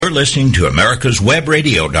You're listening to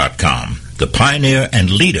AmericasWebRadio.com, the pioneer and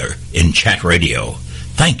leader in chat radio.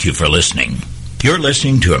 Thank you for listening. You're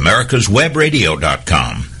listening to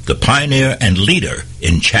AmericasWebRadio.com, the pioneer and leader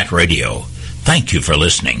in chat radio. Thank you for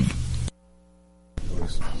listening.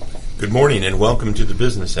 Good morning and welcome to the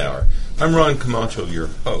Business Hour. I'm Ron Camacho, your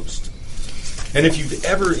host. And if you've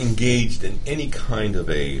ever engaged in any kind of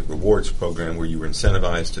a rewards program where you were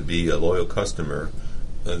incentivized to be a loyal customer,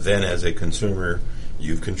 then as a consumer,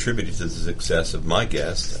 you've contributed to the success of my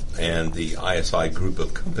guest and the ISI group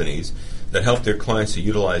of companies that help their clients to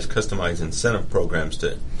utilize customized incentive programs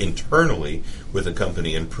to internally with a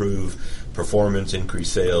company improve performance, increase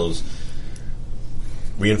sales,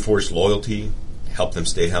 reinforce loyalty, help them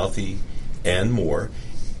stay healthy, and more,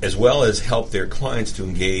 as well as help their clients to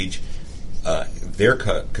engage their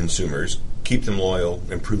consumers, keep them loyal,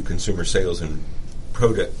 improve consumer sales and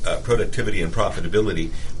productivity and profitability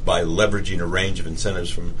by leveraging a range of incentives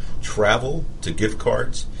from travel to gift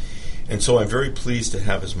cards. And so I'm very pleased to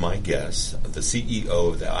have as my guest the CEO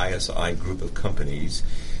of the ISI group of companies,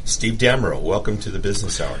 Steve Damrow. Welcome to the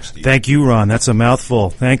Business Hour, Steve. Thank you, Ron. That's a mouthful.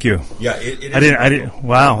 Thank you. Yeah, it I didn't.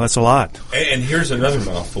 Wow, that's a lot. And here's another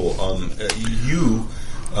mouthful. You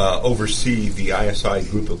oversee the ISI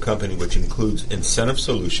group of company, which includes Incentive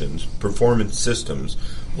Solutions, Performance Systems,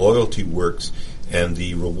 Loyalty Works, and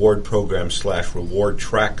the Reward Program / Reward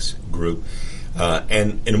Tracks group.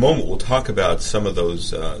 And in a moment, we'll talk about some of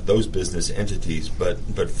those business entities.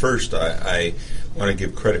 But first, I want to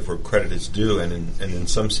give credit where credit is due, and in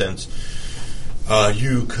some sense,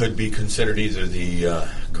 you could be considered either the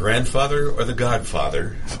grandfather or the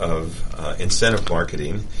godfather of incentive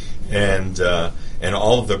marketing, and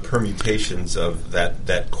all of the permutations of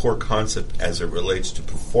that core concept as it relates to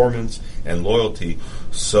performance and loyalty.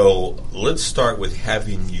 So let's start with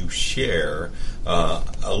having you share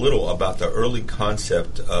a little about the early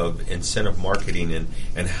concept of incentive marketing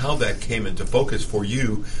and how that came into focus for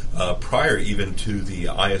you prior even to the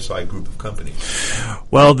ISI group of companies.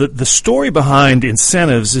 Well, the story behind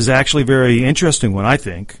incentives is actually a very interesting one, I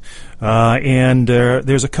think. And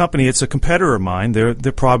there's a company, it's a competitor of mine.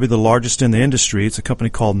 They're probably the largest in the industry. It's a company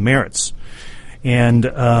called Meritz. And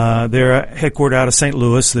they're headquartered out of St.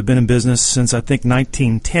 Louis. They've been in business since, I think,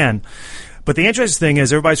 1910. But the interesting thing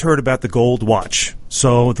is everybody's heard about the gold watch.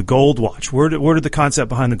 So the gold watch, where did the concept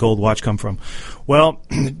behind the gold watch come from? Well,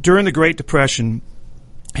 during the Great Depression,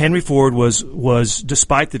 Henry Ford was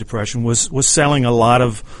despite the Depression, was selling a lot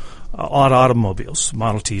of automobiles,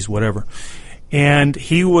 Model Ts, whatever. And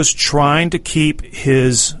he was trying to keep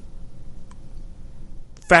his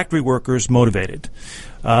factory workers motivated.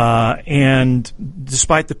 And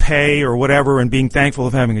despite the pay or whatever and being thankful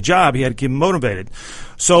of having a job, he had to keep them motivated.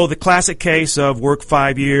 So the classic case of work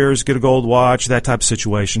 5 years, get a gold watch, that type of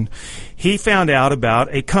situation. He found out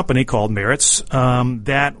about a company called Meritz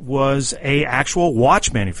that was a actual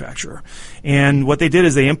watch manufacturer. And what they did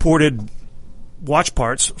is they imported watch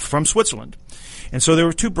parts from Switzerland. And so there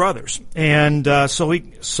were two brothers, and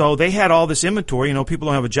so they had all this inventory. You know, people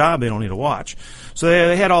don't have a job; they don't need a watch. So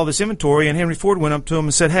they had all this inventory, and Henry Ford went up to him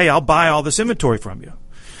and said, "Hey, I'll buy all this inventory from you."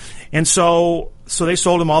 And so they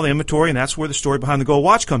sold him all the inventory, and that's where the story behind the gold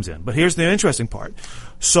watch comes in. But here's the interesting part.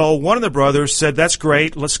 So one of the brothers said, "That's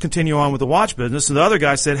great. Let's continue on with the watch business." And the other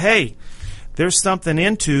guy said, "Hey, there's something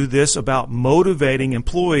into this about motivating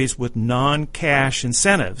employees with non-cash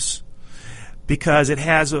incentives, because it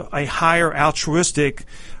has a higher altruistic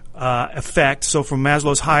effect." So from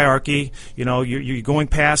Maslow's hierarchy, you know, you're going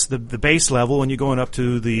past the base level and you're going up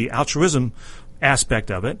to the altruism aspect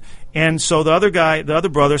of it. And so the other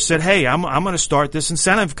brother said, "Hey, I'm going to start this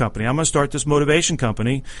incentive company. I'm going to start this motivation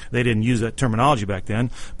company." They didn't use that terminology back then,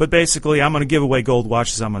 but basically, I'm going to give away gold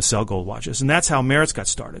watches. I'm going to sell gold watches, and that's how Meritz got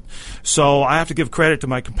started. So I have to give credit to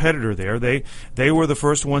my competitor there. They were the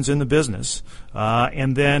first ones in the business,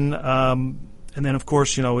 and then, of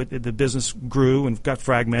course, you know, the business grew and got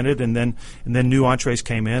fragmented, and then new entrees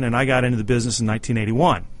came in, and I got into the business in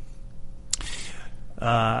 1981.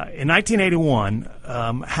 In 1981,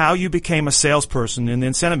 how you became a salesperson in the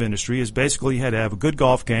incentive industry is basically you had to have a good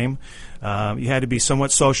golf game, you had to be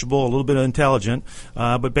somewhat sociable, a little bit intelligent,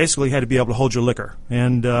 but basically you had to be able to hold your liquor.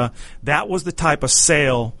 And that was the type of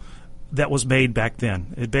sale that was made back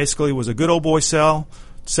then. It basically was a good old boy sell,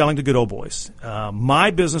 selling to good old boys. My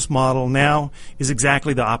business model now is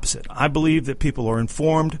exactly the opposite. I believe that people are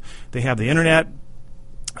informed. They have the internet.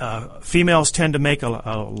 Females tend to make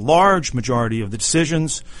a large majority of the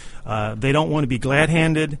decisions. They don't want to be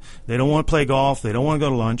glad-handed. They don't want to play golf. They don't want to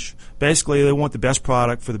go to lunch. Basically, they want the best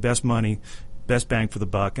product for the best money, best bang for the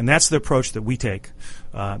buck. And that's the approach that we take.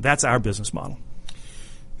 That's our business model.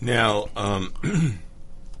 Now,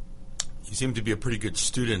 You seem to be a pretty good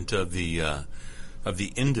student of the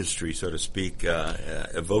industry, so to speak,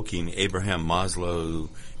 evoking Abraham Maslow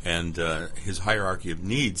and his hierarchy of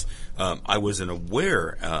needs. I wasn't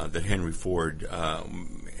aware that Henry Ford,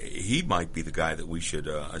 he might be the guy that we should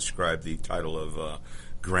ascribe the title of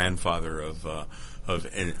grandfather of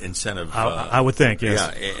incentive. I would think,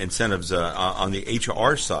 yes. Yeah, incentives on the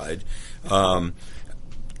HR side.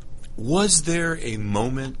 Was there a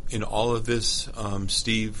moment in all of this,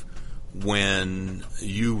 Steve, when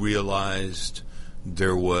you realized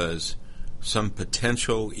there was some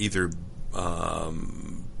potential, either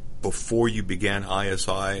before you began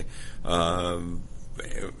ISI,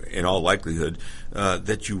 in all likelihood,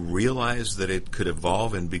 that you realized that it could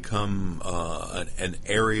evolve and become an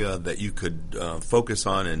area that you could focus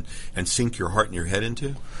on and sink your heart and your head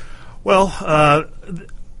into? Well,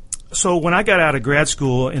 so when I got out of grad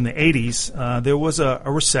school in the 80s, there was a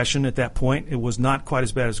recession at that point. It was not quite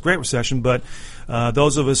as bad as the Great Recession, but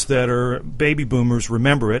those of us that are baby boomers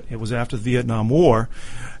remember it. It was after the Vietnam War.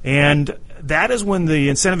 And that is when the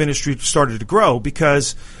incentive industry started to grow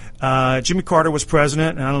because Jimmy Carter was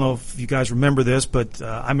president, and I don't know if you guys remember this, but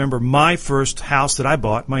I remember my first house that I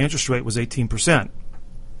bought, my interest rate was 18%.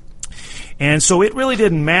 And so it really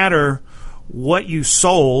didn't matter what you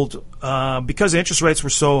sold because interest rates were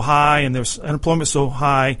so high and there's unemployment so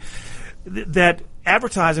high that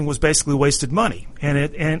advertising was basically wasted money, and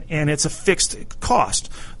it's a fixed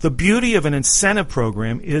cost. The beauty of an incentive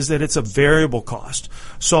program is that it's a variable cost.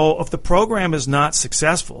 So if the program is not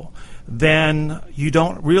successful, then you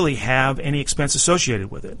don't really have any expense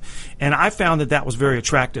associated with it. And I found that was very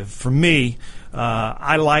attractive. For me,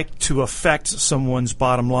 I like to affect someone's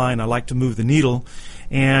bottom line. I like to move the needle.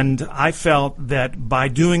 And I felt that by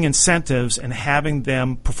doing incentives and having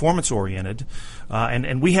them performance-oriented,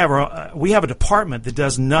 and we have a department that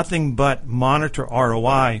does nothing but monitor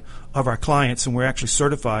ROI of our clients, and we're actually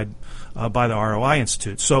certified by the ROI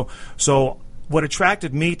Institute. So what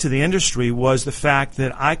attracted me to the industry was the fact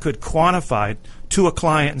that I could quantify to a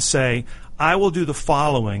client and say, I will do the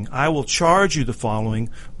following, I will charge you the following,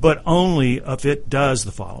 but only if it does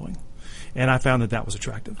the following. And I found that was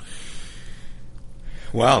attractive.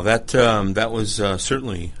 Wow, that was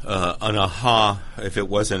certainly an aha. If it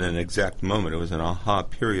wasn't an exact moment, it was an aha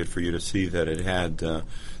period for you to see that it had the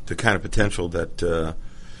kind of potential that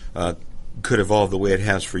could evolve the way it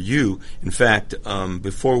has for you. In fact,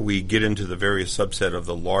 before we get into the various subset of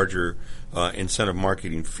the larger incentive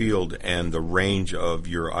marketing field and the range of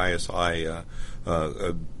your ISI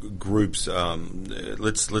groups,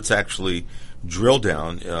 let's actually drill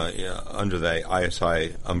down under the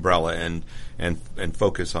ISI umbrella and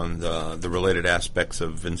focus on the related aspects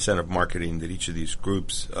of incentive marketing that each of these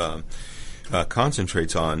groups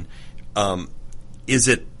concentrates on. Is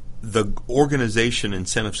it the organization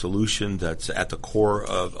Incentive Solution that's at the core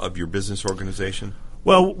of your business organization?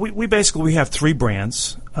 Well, we basically have three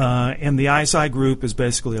brands, and the ISI group is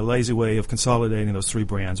basically a lazy way of consolidating those three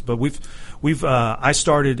brands. But I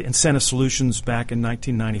started Incentive Solutions back in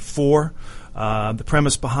 1994. The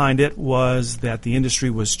premise behind it was that the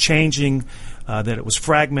industry was changing, that it was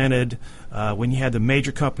fragmented. When you had the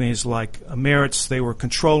major companies like Amerits, they were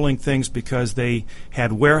controlling things because they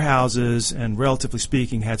had warehouses and, relatively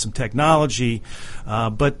speaking, had some technology.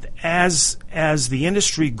 But as the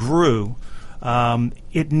industry grew,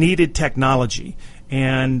 it needed technology.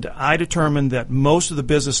 And I determined that most of the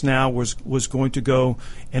business now was going to go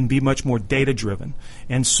and be much more data-driven.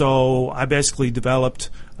 And so I basically developed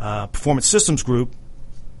Performance Systems Group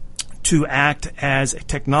to act as a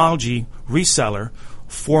technology reseller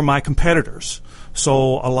for my competitors.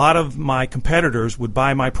 So a lot of my competitors would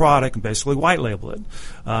buy my product and basically white label it.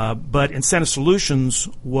 But Incentive Solutions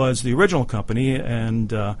was the original company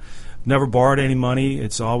and never borrowed any money.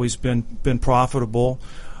 It's always been profitable.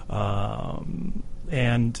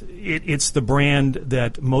 And it's the brand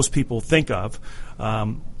that most people think of.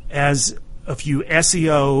 As if you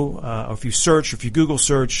SEO, or if you search, if you Google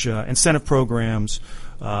search incentive programs,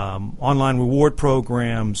 online reward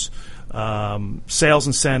programs, sales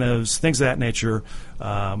incentives, things of that nature,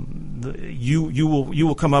 you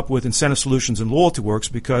will come up with Incentive Solutions and Loyalty Works,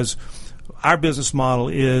 because our business model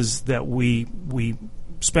is that we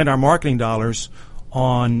spend our marketing dollars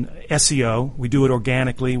on SEO. We do it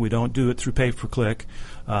organically. We don't do it through pay-per-click.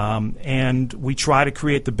 And we try to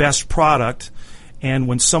create the best product. And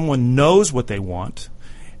when someone knows what they want,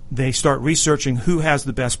 they start researching who has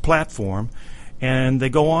the best platform. And they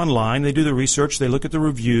go online, they do the research, they look at the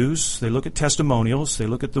reviews, they look at testimonials, they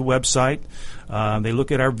look at the website, they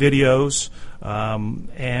look at our videos,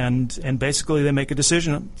 and basically they make a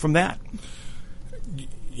decision from that.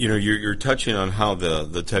 You're touching on how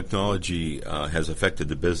the technology has affected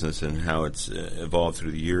the business and how it's evolved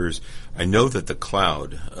through the years. I know that the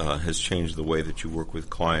cloud has changed the way that you work with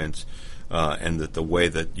clients, and that the way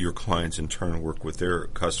that your clients in turn work with their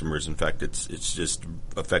customers. In fact, it's just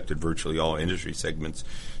affected virtually all industry segments.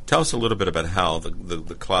 Tell us a little bit about how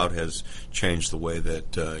the cloud has changed the way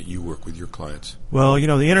that you work with your clients. Well,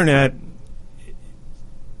 the Internet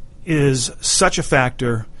is such a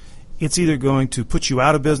factor. It's either going to put you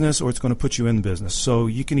out of business or it's going to put you in the business. So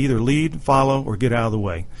you can either lead, follow, or get out of the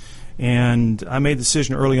way. And I made the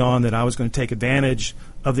decision early on that I was going to take advantage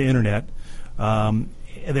of the Internet.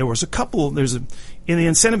 There was a couple. In the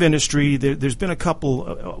incentive industry, there's been a couple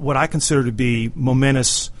what I consider to be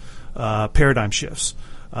momentous paradigm shifts.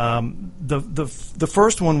 The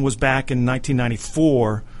first one was back in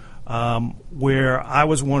 1994, where I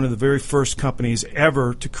was one of the very first companies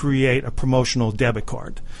ever to create a promotional debit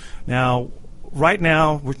card. Now, right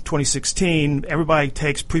now, we're 2016. Everybody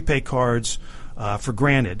takes prepaid cards for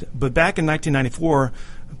granted, but back in 1994.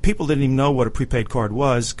 People didn't even know what a prepaid card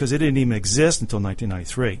was because it didn't even exist until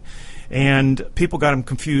 1993. And people got them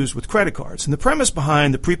confused with credit cards. And the premise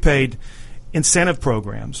behind the prepaid incentive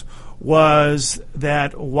programs was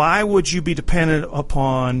that why would you be dependent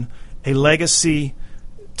upon a legacy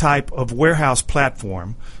type of warehouse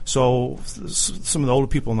platform? So some of the older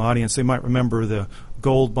people in the audience, they might remember the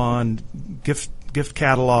Gold Bond gift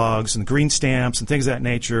catalogs and green stamps and things of that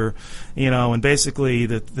nature, and basically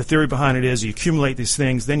the theory behind it is you accumulate these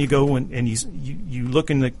things, then you go and you look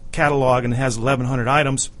in the catalog and it has 1,100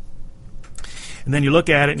 items, and then you look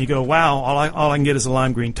at it and you go, wow, all I can get is a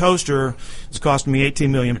lime green toaster. It's costing me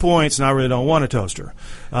 18 million points, and I really don't want a toaster.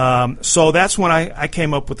 So that's when I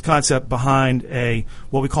came up with the concept behind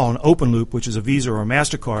what we call an open loop, which is a Visa or a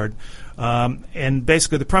MasterCard. And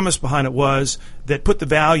basically the premise behind it was that put the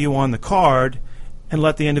value on the card and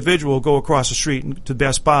let the individual go across the street to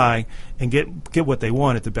Best Buy and get what they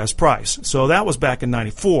want at the best price. So that was back in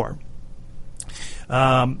 94.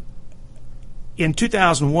 In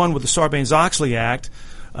 2001, with the Sarbanes-Oxley Act,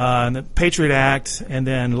 and the Patriot Act, and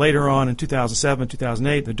then later on in 2007,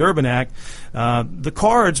 2008, the Durbin Act, the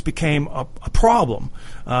cards became a problem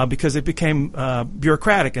because it became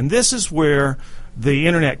bureaucratic. And this is where the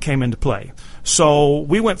Internet came into play. So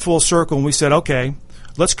we went full circle and we said, okay,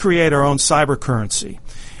 let's create our own cyber currency.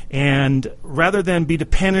 And rather than be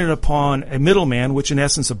dependent upon a middleman, which in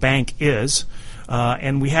essence a bank is,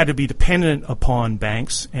 and we had to be dependent upon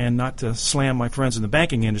banks, and not to slam my friends in the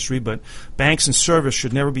banking industry, but banks and service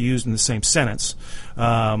should never be used in the same sentence.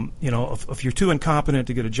 If you're too incompetent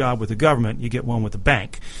to get a job with the government, you get one with the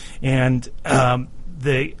bank. And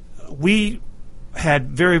we had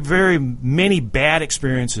very, very many bad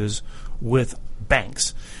experiences with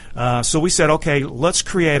banks. So we said, okay, let's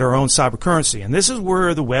create our own cyber currency. And this is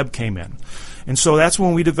where the web came in. And so that's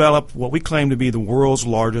when we developed what we claim to be the world's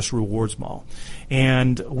largest rewards mall.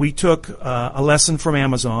 And we took a lesson from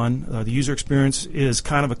Amazon. The user experience is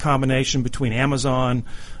kind of a combination between Amazon,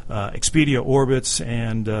 Expedia Orbitz,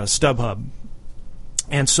 and StubHub.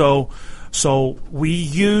 And so we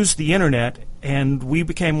used the Internet, and we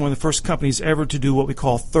became one of the first companies ever to do what we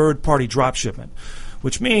call third-party drop shipment,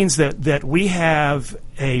 which means that we have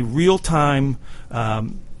a real-time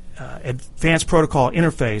advanced protocol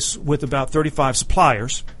interface with about 35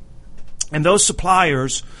 suppliers, and those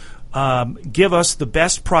suppliers give us the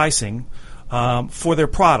best pricing for their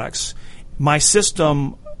products. My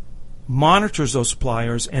system monitors those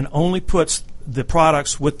suppliers and only puts the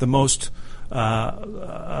products with the most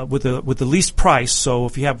with the least price. So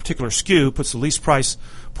if you have a particular SKU, puts the least price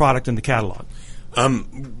product in the catalog.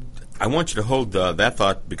 I want you to hold that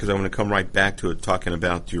thought because I want to come right back to it, talking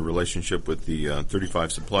about your relationship with the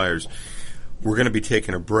 35 suppliers. We're going to be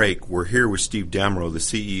taking a break. We're here with Steve Damrow, the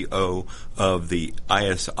CEO of the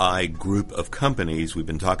ISI group of companies. We've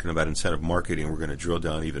been talking about incentive marketing. We're going to drill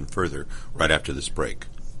down even further right after this break.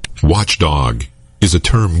 Watchdog is a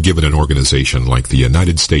term given an organization like the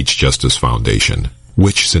United States Justice Foundation,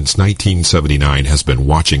 which since 1979 has been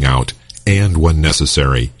watching out and, when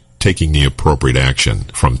necessary, taking the appropriate action,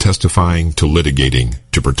 from testifying to litigating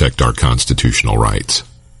to protect our constitutional rights.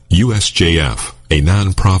 USJF, a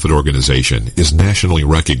non-profit organization, is nationally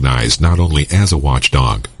recognized not only as a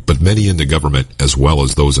watchdog, but many in the government, as well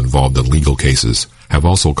as those involved in legal cases, have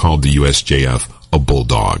also called the USJF a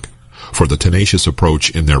bulldog for the tenacious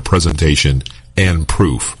approach in their presentation and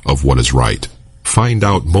proof of what is right. Find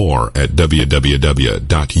out more at www.usjf.net.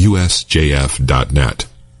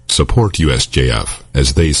 Support USJF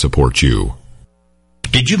as they support you.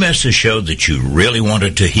 Did you miss a show that you really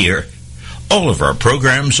wanted to hear? All of our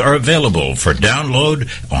programs are available for download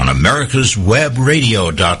on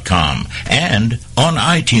americaswebradio.com and on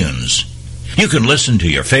iTunes. You can listen to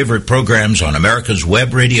your favorite programs on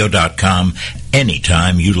americaswebradio.com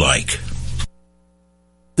anytime you like.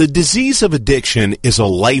 The disease of addiction is a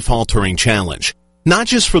life-altering challenge, not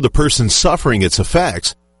just for the person suffering its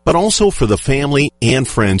effects, but also for the family and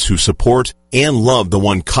friends who support and love the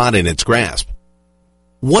one caught in its grasp.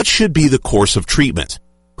 What should be the course of treatment?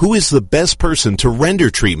 Who is the best person to render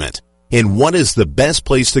treatment? And what is the best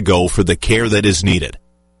place to go for the care that is needed?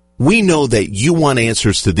 We know that you want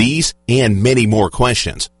answers to these and many more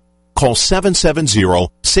questions. Call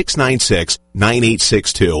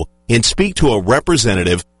 770-696-9862 and speak to a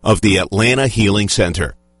representative of the Atlanta Healing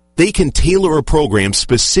Center. They can tailor a program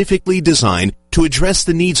specifically designed to address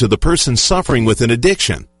the needs of the person suffering with an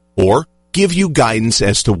addiction, or give you guidance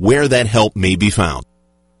as to where that help may be found.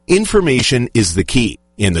 Information is the key,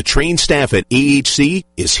 and the trained staff at AHC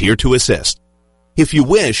is here to assist. If you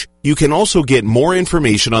wish, you can also get more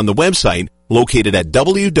information on the website located at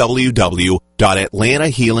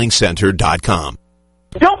www.atlantahealingcenter.com.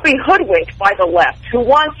 Don't be hoodwinked by the left, who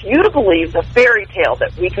wants you to believe the fairy tale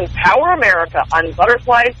that we can power America on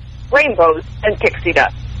butterflies, rainbows, and pixie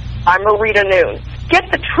dust. I'm Marita Noon.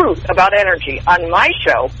 Get the truth about energy on my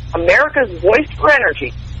show, America's Voice for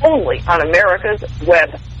Energy, only on America's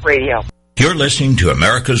Web Radio. You're listening to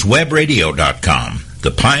americaswebradio.com,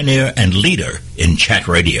 the pioneer and leader in chat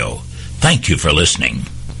radio. Thank you for listening.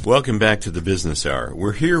 Welcome back to the Business Hour.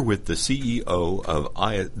 We're here with the CEO of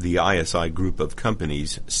the ISI Group of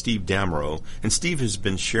Companies, Steve Damerow. And Steve has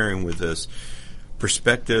been sharing with us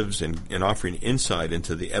perspectives and offering insight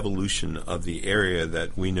into the evolution of the area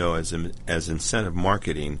that we know as incentive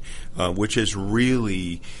marketing, which has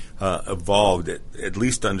really evolved, at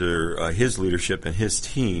least under his leadership and his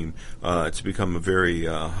team, to become a very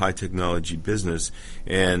high technology business.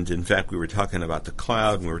 And in fact, we were talking about the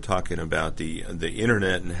cloud, and we were talking about the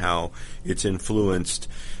internet and how it's influenced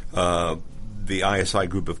the ISI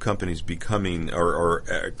Group of Companies becoming or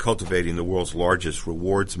cultivating the world's largest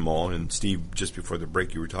rewards mall. And Steve, just before the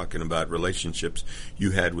break, you were talking about relationships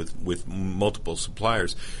you had with multiple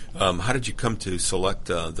suppliers. How did you come to select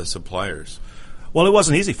the suppliers? Well, it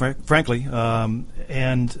wasn't easy, frankly.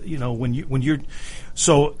 And you know,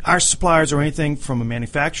 so our suppliers are anything from a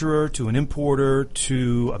manufacturer to an importer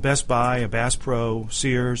to a Best Buy, a Bass Pro,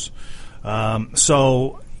 Sears.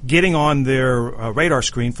 So getting on their radar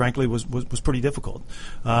screen, frankly, was pretty difficult.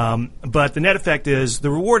 But the net effect is the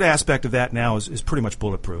reward aspect of that now is pretty much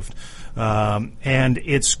bulletproof, and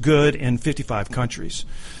it's good in 55 countries,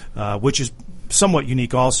 which is somewhat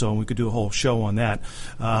unique also, and we could do a whole show on that.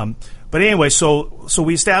 But anyway, so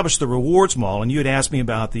we established the rewards mall, and you had asked me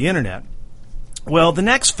about the internet. Well, the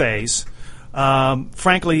next phase,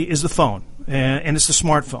 frankly, is the phone, and it's the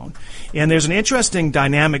smartphone. And there's an interesting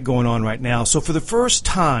dynamic going on right now. So for the first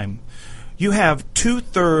time, you have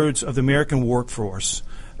 2/3 of the American workforce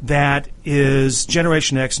that is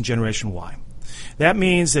Generation X and Generation Y. That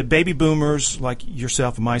means that baby boomers like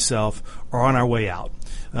yourself and myself are on our way out.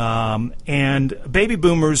 And baby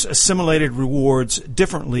boomers assimilated rewards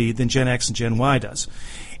differently than Gen X and Gen Y does.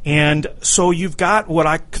 And so you've got what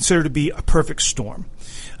I consider to be a perfect storm.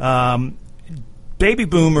 Baby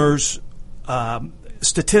boomers,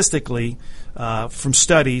 statistically, from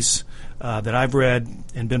studies that I've read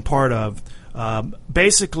and been part of,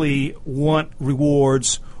 basically want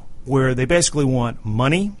rewards where they basically want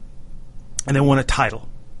money and they want a title.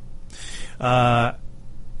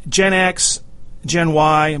 Gen X, Gen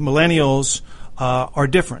Y, millennials are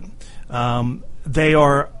different. They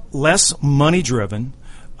are less money-driven.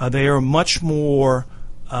 They are much more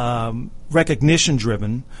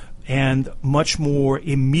recognition-driven and much more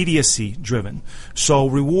immediacy-driven. So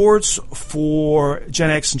rewards for Gen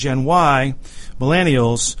X and Gen Y,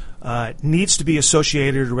 millennials, needs to be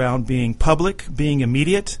associated around being public, being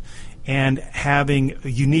immediate, and having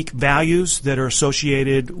unique values that are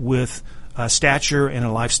associated with stature and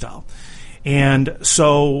a lifestyle. And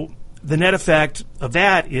so the net effect of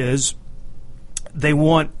that is they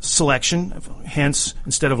want selection. Hence,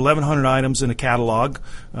 instead of 1,100 items in a catalog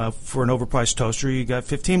for an overpriced toaster, you got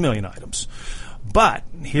 15 million items. But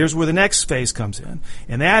here's where the next phase comes in,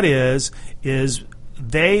 and that is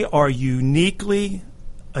they are uniquely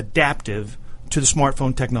adaptive to the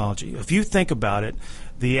smartphone technology. If you think about it,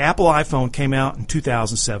 the Apple iPhone came out in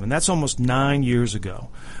 2007. That's almost 9 years ago.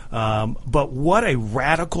 But what a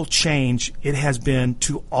radical change it has been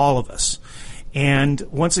to all of us. And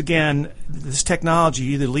once again, this technology,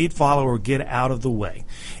 either lead, follow, or get out of the way.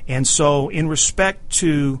 And so in respect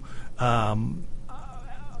to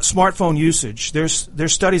smartphone usage, there's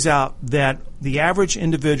studies out that the average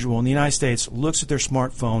individual in the United States looks at their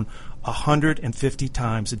smartphone 150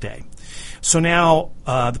 times a day. So now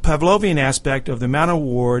the Pavlovian aspect of the amount of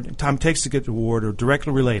reward and time it takes to get the reward are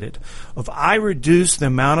directly related. If I reduce the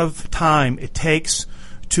amount of time it takes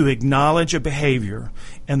to acknowledge a behavior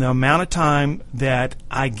and the amount of time that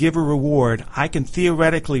I give a reward, I can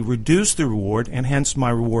theoretically reduce the reward and hence my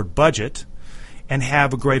reward budget and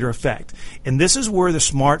have a greater effect. And this is where the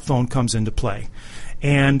smartphone comes into play.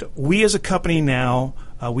 And we as a company now,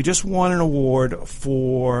 we just won an award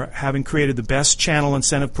for having created the best channel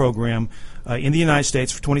incentive program in the United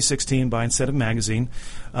States for 2016 by Incentive Magazine.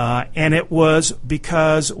 And it was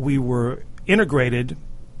because we were integrated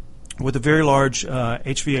with a very large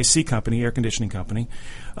HVAC company, air conditioning company,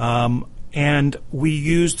 and we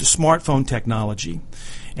used the smartphone technology.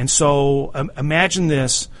 And so imagine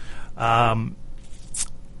this.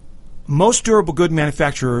 Most durable good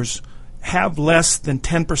manufacturers have less than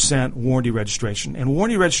 10% warranty registration. And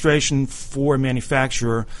warranty registration for a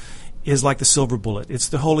manufacturer is like the silver bullet. It's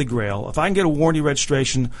the holy grail. If I can get a warranty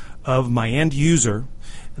registration of my end user,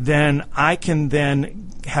 then I can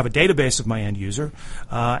then have a database of my end user,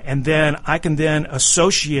 and then I can then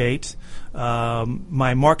associate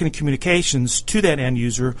my marketing communications to that end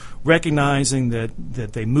user, recognizing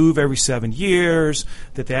that they move every 7 years,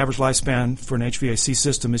 that the average lifespan for an HVAC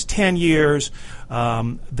system is 10 years,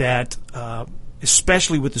 that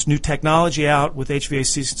especially with this new technology out with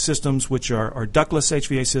HVAC systems, which are ductless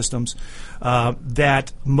HVAC systems,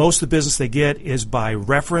 that most of the business they get is by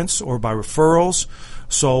reference or by referrals.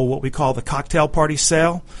 So what we call the cocktail party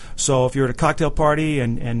sale. So if you're at a cocktail party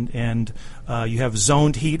and you have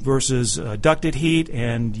zoned heat versus ducted heat,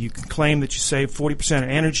 and you can claim that you save 40% of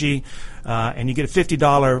energy, and you get a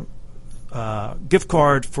 $50 gift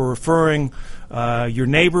card for referring your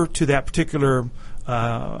neighbor to that particular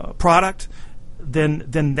product,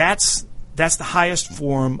 then that's the highest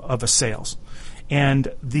form of a sales.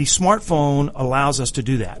 And the smartphone allows us to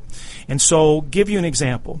do that. And so, give you an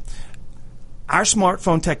example. Our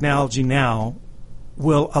smartphone technology now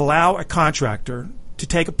will allow a contractor to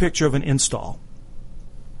take a picture of an install.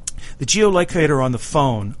 The geolocator on the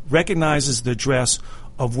phone recognizes the address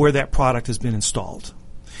of where that product has been installed.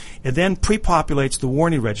 It then pre-populates the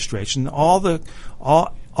warranty registration. All the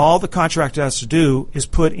contractor has to do is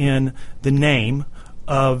put in the name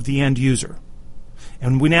of the end user.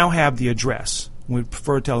 And we now have the address. We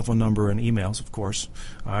prefer a telephone number and emails, of course.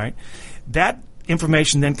 All right. That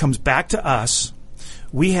information then comes back to us.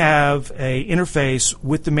 We have a interface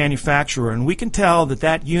with the manufacturer, and we can tell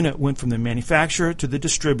that unit went from the manufacturer to the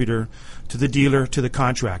distributor to the dealer to the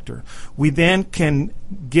contractor. We then can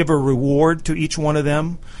give a reward to each one of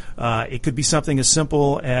them. It could be something as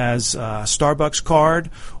simple as a Starbucks card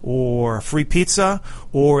or free pizza,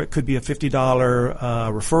 or it could be a $50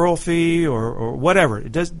 referral fee or whatever.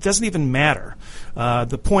 It doesn't even matter.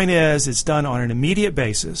 The point is it's done on an immediate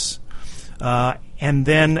basis, and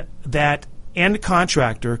then that end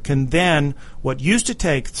contractor can then, what used to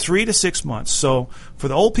take 3 to 6 months. So for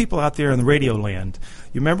the old people out there in the radio land,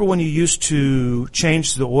 you remember when you used to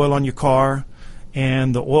change the oil on your car,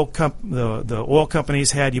 and the oil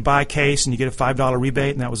companies had you buy a case and you get a $5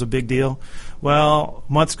 rebate, and that was a big deal. Well,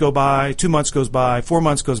 months go by, 2 months goes by, 4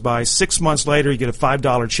 months goes by, 6 months later you get a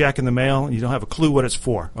 $5 check in the mail and you don't have a clue what it's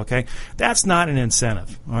for. Okay, that's not an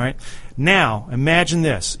incentive. All right. Now imagine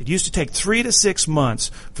this: it used to take 3 to 6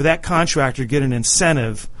 months for that contractor to get an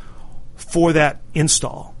incentive for that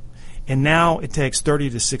install, and now it takes 30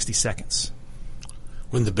 to 60 seconds.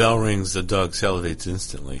 When the bell rings, the dog salivates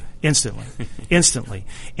instantly. Instantly.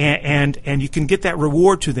 And you can get that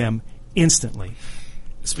reward to them instantly.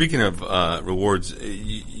 Speaking of rewards,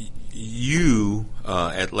 you,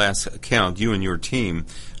 at last count, you and your team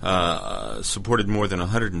supported more than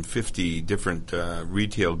 150 different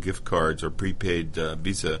retail gift cards or prepaid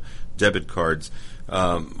Visa debit cards,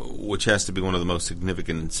 which has to be one of the most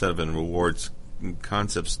significant incentive and rewards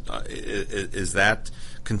concepts. Is that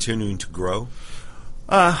continuing to grow?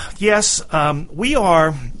 Yes, we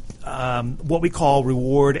are what we call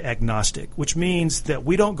reward agnostic, which means that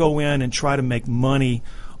we don't go in and try to make money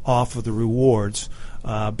off of the rewards.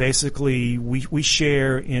 Basically, we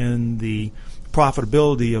share in the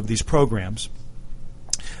profitability of these programs.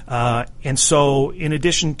 And so in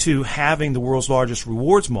addition to having the world's largest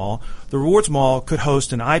rewards mall, the rewards mall could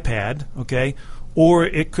host an iPad, okay, or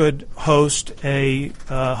it could host a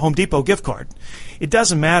Home Depot gift card. It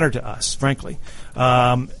doesn't matter to us, frankly.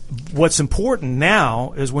 What's important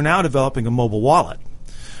now is we're now developing a mobile wallet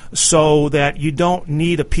so that you don't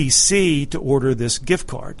need a PC to order this gift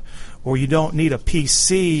card, or you don't need a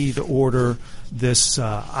PC to order this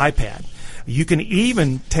iPad. You can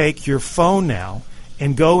even take your phone now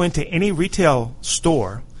and go into any retail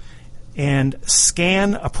store and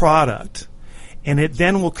scan a product, and it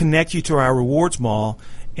then will connect you to our rewards mall,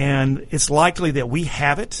 and it's likely that we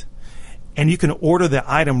have it, and you can order the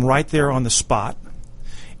item right there on the spot,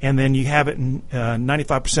 and then you have it in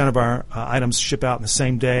 95% of our items ship out in the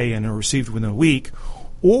same day and are received within a week.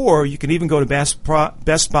 Or you can even go to Best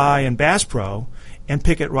Buy and Bass Pro and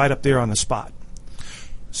pick it right up there on the spot.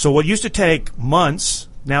 So what used to take months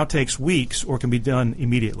now takes weeks or can be done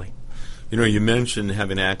immediately. You know, you mentioned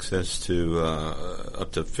having access to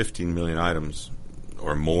up to 15 million items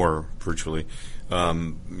or more virtually.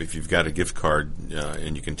 If you've got a gift card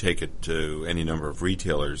and you can take it to any number of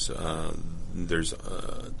retailers, there's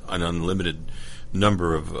an unlimited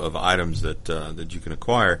number of items that you can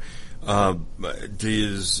acquire.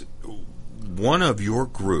 Does one of your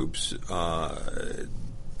groups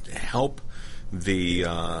help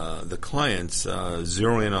the clients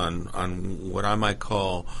zero in on what I might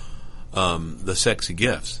call the sexy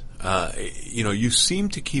gifts? You seem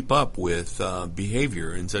to keep up with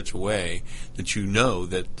behavior in such a way that you know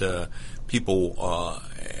that people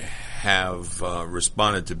have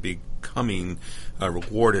responded to becoming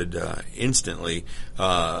rewarded instantly.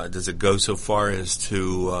 Does it go so far as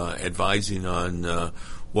to advising on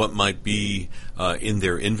what might be in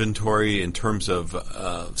their inventory in terms of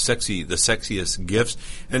the sexiest gifts,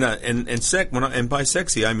 and by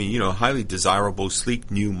sexy I mean highly desirable, sleek,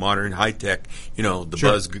 new, modern, high tech, the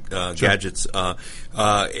Sure. buzz gadgets,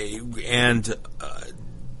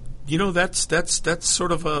 that's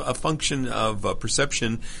sort of a function of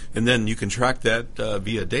perception, and then you can track that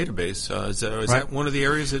via database. Is that one of the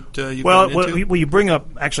areas that you've gone into? Well, you bring up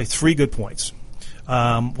actually three good points.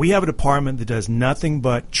 We have a department that does nothing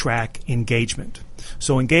but track engagement.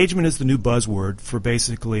 So engagement is the new buzzword for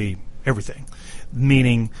basically everything.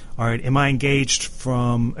 Meaning, all right, am I engaged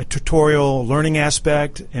from a tutorial learning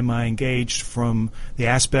aspect? Am I engaged from the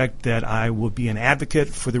aspect that I will be an advocate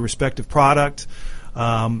for the respective product?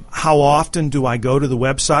 How often do I go to the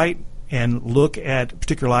website and look at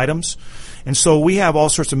particular items? And so we have all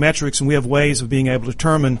sorts of metrics, and we have ways of being able to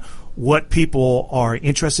determine what people are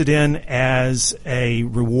interested in as a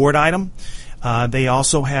reward item. They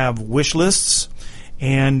also have wish lists,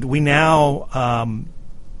 and we now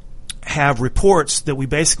have reports that we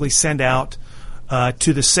basically send out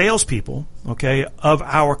to the salespeople, of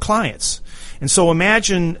our clients. And so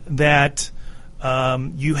imagine that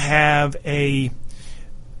you have a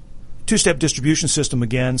two-step distribution system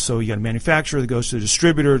again. So you got a manufacturer that goes to the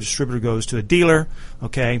distributor goes to a dealer.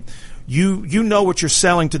 You know what you're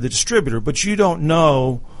selling to the distributor, but you don't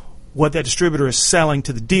know what that distributor is selling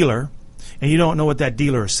to the dealer, and you don't know what that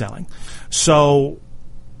dealer is selling. So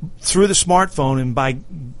through the smartphone and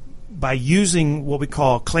by using what we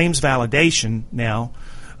call claims validation now,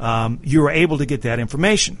 you're able to get that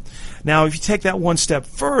information. Now, if you take that one step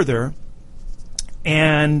further,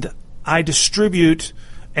 and I distribute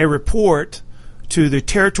a report to the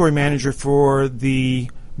territory manager for the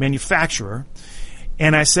manufacturer,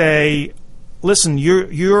 and I say, listen,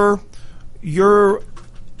 your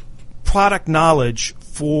product knowledge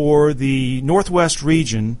for the Northwest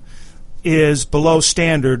region is below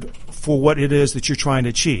standard for what it is that you're trying to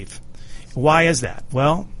achieve. Why is that?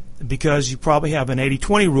 Well, because you probably have an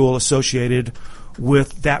 80-20 rule associated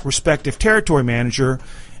with that respective territory manager,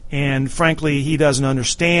 and frankly, he doesn't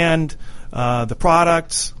understand the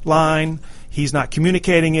product line. He's not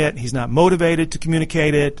communicating it. He's not motivated to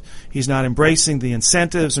communicate it. He's not embracing the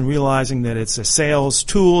incentives and realizing that it's a sales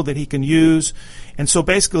tool that he can use. And so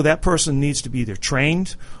basically that person needs to be either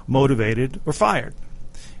trained, motivated, or fired.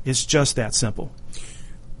 It's just that simple.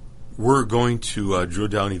 We're going to drill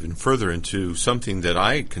down even further into something that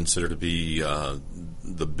I consider to be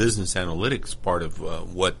the business analytics part of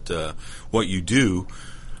what you do.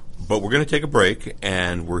 But we're going to take a break,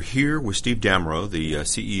 and we're here with Steve Damrow, the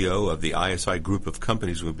CEO of the ISI Group of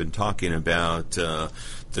Companies. We've been talking about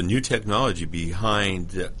the new technology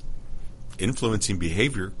behind influencing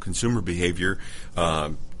behavior, consumer behavior,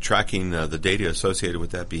 tracking the data associated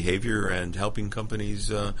with that behavior, and helping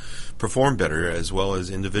companies perform better, as well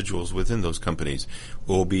as individuals within those companies.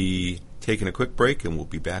 We'll be taking a quick break, and we'll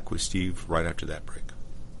be back with Steve right after that break.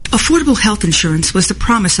 Affordable health insurance was the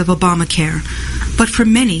promise of Obamacare, but for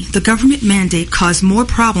many, the government mandate caused more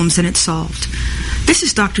problems than it solved. This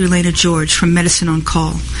is Dr. Elena George from Medicine on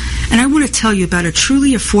Call, and I want to tell you about a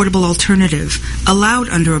truly affordable alternative allowed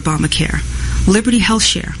under Obamacare, Liberty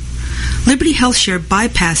HealthShare. Liberty HealthShare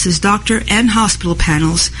bypasses doctor and hospital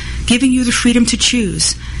panels, giving you the freedom to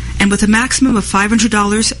choose, And with a maximum of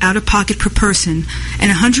 $500 out of pocket per person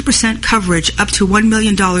and 100% coverage up to $1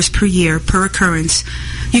 million per year per occurrence,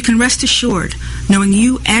 you can rest assured knowing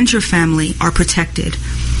you and your family are protected.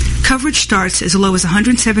 Coverage starts as low as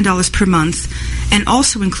 $107 per month and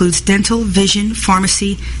also includes dental, vision,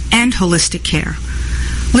 pharmacy, and holistic care.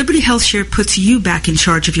 Liberty HealthShare puts you back in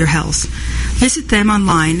charge of your health. Visit them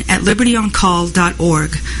online at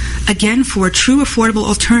libertyoncall.org. Again, for a true affordable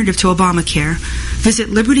alternative to Obamacare, visit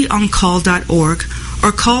libertyoncall.org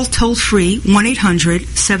or call toll-free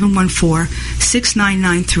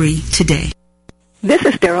 1-800-714-6993 today. This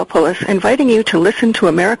is Daryl Pullis inviting you to listen to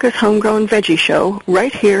America's Homegrown Veggie Show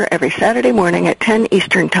right here every Saturday morning at 10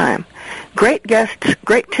 Eastern Time. Great guests,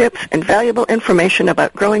 great tips, and valuable information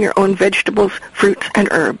about growing your own vegetables, fruits, and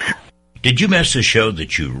herbs. Did you miss a show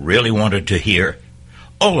that you really wanted to hear?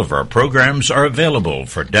 All of our programs are available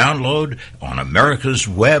for download on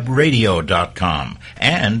americaswebradio.com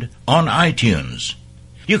and on iTunes.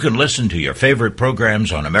 You can listen to your favorite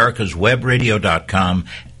programs on americaswebradio.com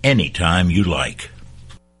anytime you like.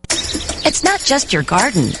 It's not just your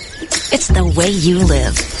garden. It's the way you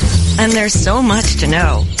live. And there's so much to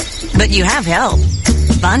know. But you have help.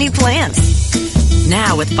 Bonnie Plants.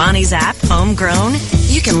 Now with Bonnie's app, Homegrown,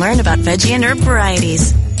 you can learn about veggie and herb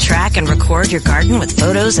varieties, track and record your garden with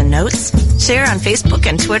photos and notes, share on Facebook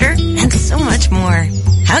and Twitter, and so much more.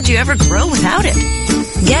 How'd you ever grow without it?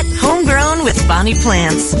 Get Homegrown with Bonnie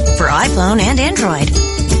Plants for iPhone and Android.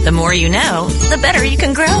 The more you know, the better you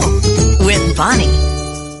can grow with Bonnie.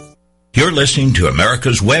 You're listening to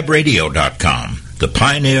americaswebradio.com, the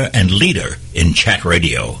pioneer and leader in chat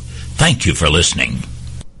radio. Thank you for listening.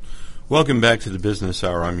 Welcome back to the Business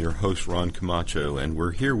Hour. I'm your host, Ron Camacho, and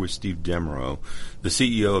we're here with Steve Demereaux, the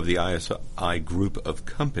CEO of the ISI Group of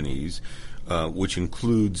Companies, which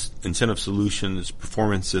includes Incentive Solutions,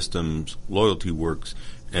 Performance Systems, Loyalty Works,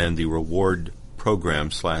 and the Reward Program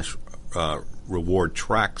 / Reward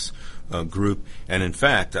Tracks group. And in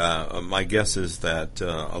fact, my guess is that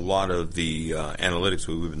a lot of the analytics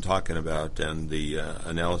we've been talking about and the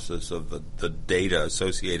analysis of the data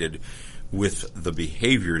associated with the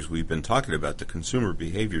behaviors we've been talking about, the consumer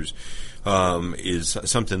behaviors, is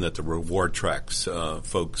something that the Reward Tracks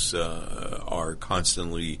folks are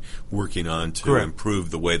constantly working on to Correct.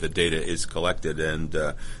 improve the way the data is collected and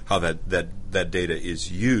how that data is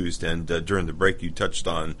used. And during the break, you touched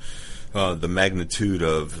on the magnitude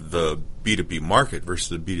of the B2B market versus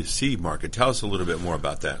the B2C market. Tell us a little bit more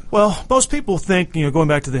about that. Well, most people think, going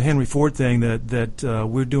back to the Henry Ford thing, that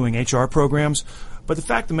we're doing HR programs. But the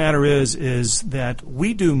fact of the matter is that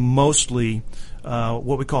we do mostly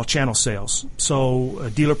what we call channel sales.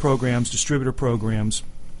 So dealer programs, distributor programs.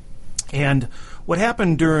 And what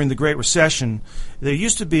happened during the Great Recession,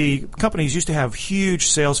 companies used to have huge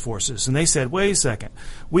sales forces, and they said, wait a second,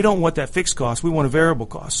 we don't want that fixed cost, we want a variable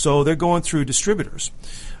cost. So they're going through distributors.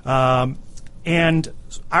 And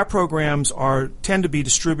our programs tend to be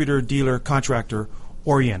distributor, dealer, contractor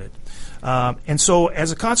oriented. And so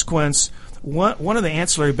as a consequence, one of the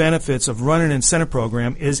ancillary benefits of running an incentive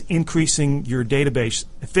program is increasing your database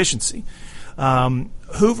efficiency.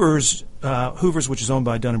 Hoover's, which is owned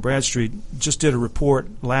by Dun & Bradstreet, just did a report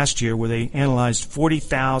last year where they analyzed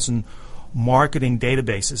 40,000 marketing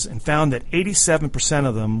databases and found that 87%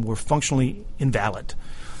 of them were functionally invalid.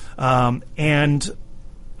 And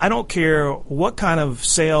I don't care what kind of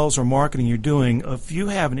sales or marketing you're doing, if you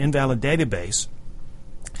have an invalid database,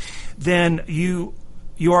 then you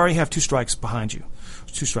already have 2 strikes behind you,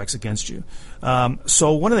 2 strikes against you.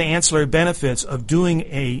 So one of the ancillary benefits of doing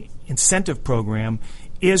a incentive program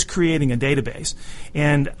is creating a database.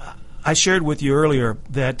 And I shared with you earlier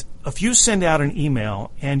that if you send out an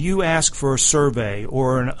email and you ask for a survey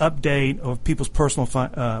or an update of people's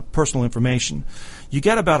personal information, you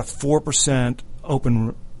get about a 4%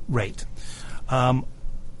 open rate.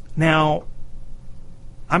 Now,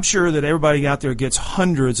 I'm sure that everybody out there gets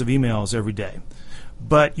hundreds of emails every day,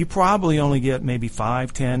 but you probably only get maybe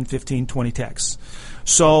 5, 10, 15, 20 texts.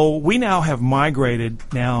 So we now have migrated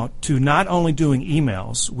now to not only doing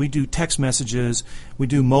emails, we do text messages, we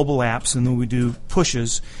do mobile apps, and then we do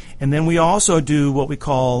pushes, and then we also do what we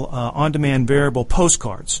call on-demand variable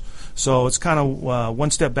postcards. So it's kind of 1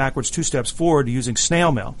 step backwards, 2 steps forward using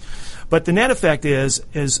snail mail. But the net effect is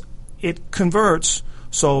it converts.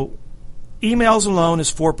 So emails alone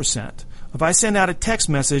is 4%. If I send out a text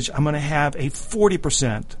message, I'm going to have a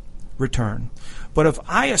 40% return. But if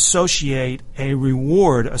I associate a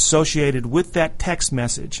reward associated with that text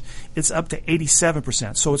message, it's up to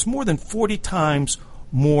 87%. So it's more than 40 times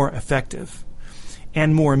more effective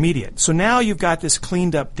and more immediate. So now you've got this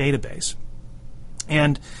cleaned up database.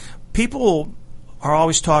 And people are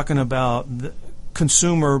always talking about the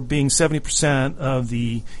consumer being 70% of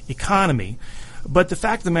the economy. But the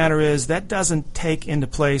fact of the matter is that doesn't take into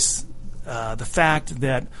place the fact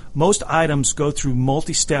that most items go through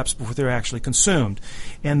multi-steps before they're actually consumed.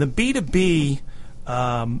 And the B2B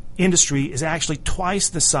industry is actually twice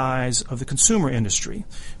the size of the consumer industry,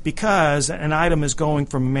 because an item is going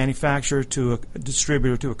from a manufacturer to a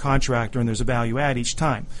distributor to a contractor, and there's a value add each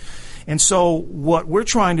time. And so what we're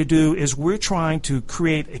trying to do is we're trying to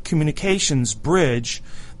create a communications bridge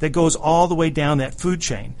that goes all the way down that food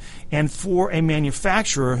chain. And for a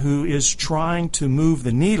manufacturer who is trying to move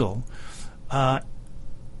the needle,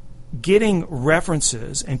 getting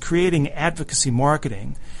references and creating advocacy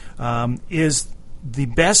marketing is the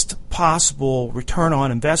best possible return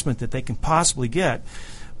on investment that they can possibly get.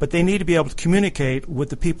 But they need to be able to communicate with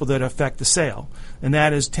the people that affect the sale, and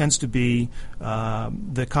that tends to be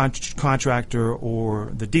the contractor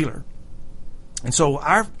or the dealer. And so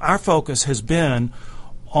our focus has been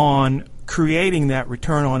on creating that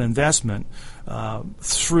return on investment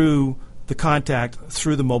through the contact,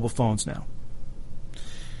 through the mobile phones now.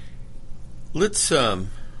 Let's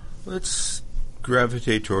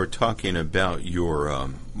gravitate toward talking about your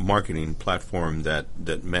marketing platform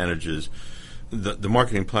that manages the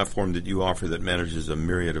marketing platform that you offer, that manages a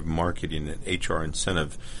myriad of marketing and HR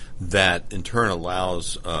incentive that in turn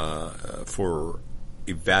allows for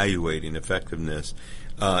evaluating effectiveness.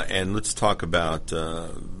 And let's talk about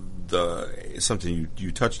something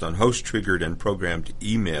you touched on: host-triggered and programmed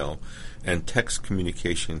email and text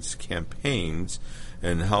communications campaigns,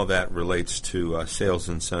 and how that relates to sales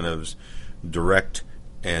incentives, direct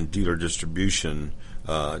and dealer distribution,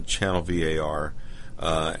 channel VAR,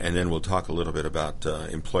 and then we'll talk a little bit about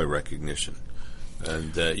employee recognition.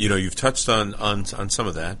 And you've touched on some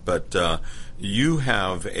of that, but you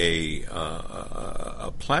have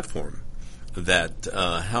a platform that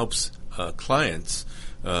helps clients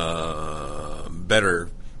better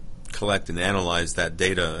collect and analyze that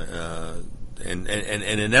data, and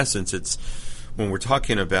in essence, it's when we're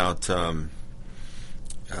talking about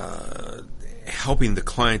helping the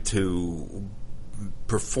client to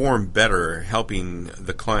perform better, helping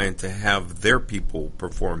the client to have their people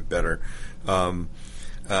perform better.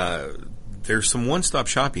 There's some one-stop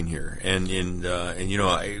shopping here, and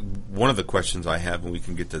one of the questions I have, and we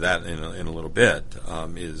can get to that in a little bit,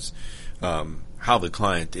 is how the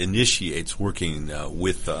client initiates working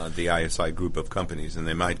with the ISI group of companies, and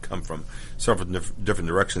they might come from several different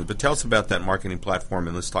directions. But tell us about that marketing platform,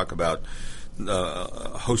 and let's talk about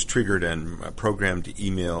host-triggered and programmed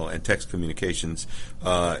email and text communications,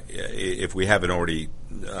 if we haven't already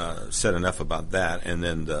said enough about that, and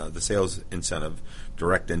then the sales incentive,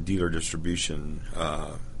 direct and dealer distribution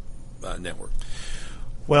network.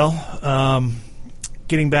 Well,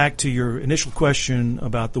 getting back to your initial question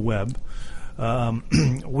about the web,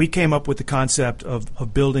 we came up with the concept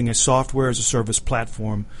of building a software as a service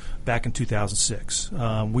platform back in 2006.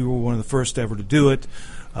 We were one of the first ever to do it.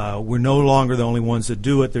 We're no longer the only ones that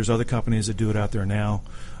do it. There's other companies that do it out there now.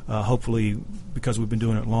 Hopefully, because we've been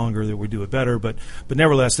doing it longer, that we do it better. But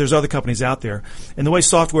nevertheless, there's other companies out there. And the way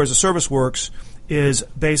software as a service works is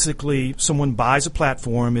basically someone buys a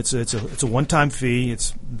platform. It's a one-time fee.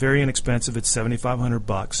 It's very inexpensive. It's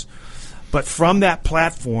 $7,500. But from that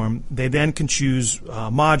platform, they then can choose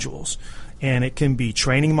modules. And it can be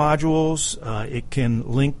training modules. It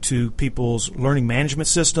can link to people's learning management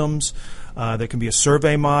systems. There can be a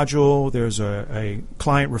survey module. There's a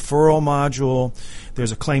client referral module.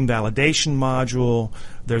 There's a claim validation module.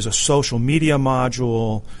 There's a social media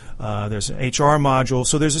module. There's an HR module.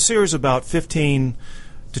 So there's a series of about 15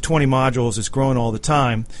 to 20 modules that's growing all the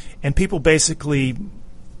time. And people basically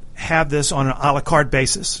have this on an a la carte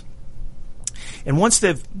basis. And once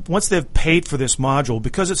they've paid for this module,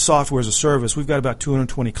 because it's software as a service, we've got about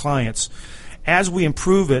 220 clients. As we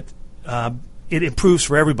improve it, it improves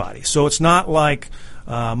for everybody. So it's not like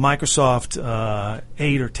Microsoft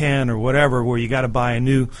 8 or 10 or whatever, where you got to buy a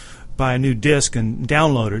new disk and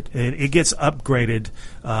download it. It gets upgraded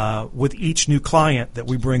with each new client that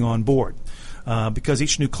we bring on board, because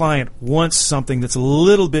each new client wants something that's a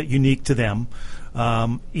little bit unique to them.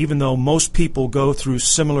 Even though most people go through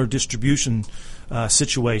similar distribution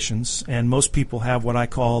situations, and most people have what I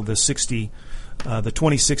call the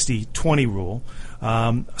 20-60-20 rule.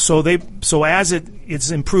 So as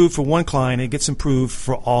it's improved for one client, it gets improved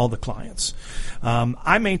for all the clients.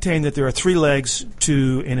 I maintain that there are three legs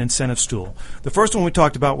to an incentive stool. The first one we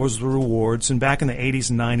talked about was the rewards, and back in the 80s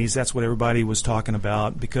and 90s, that's what everybody was talking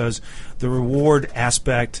about because the reward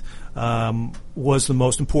aspect was the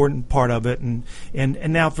most important part of it,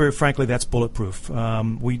 and now, very frankly, that's bulletproof.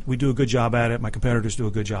 We do a good job at it. My competitors do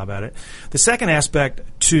a good job at it. The second aspect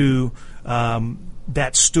to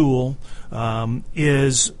that stool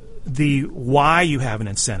is the why you have an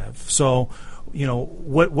incentive. So,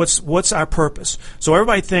 what's our purpose? So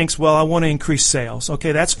everybody thinks, well, I want to increase sales.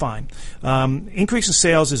 Okay, that's fine. Increase in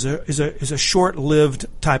sales is a short-lived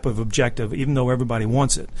type of objective, even though everybody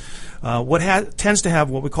wants it. What tends to have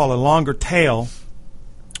what we call a longer tail,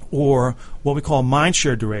 or what we call mind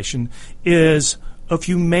share duration, is if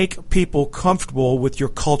you make people comfortable with your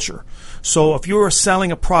culture. So if you are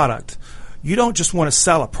selling a product, you don't just want to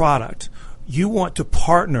sell a product. You want to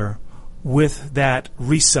partner with that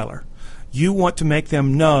reseller. You want to make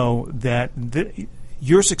them know that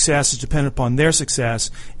your success is dependent upon their success,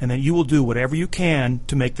 and that you will do whatever you can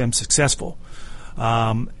to make them successful.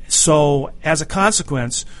 So as a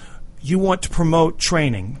consequence, you want to promote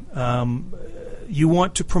training. You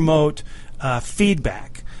want to promote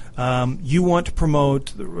feedback. You want to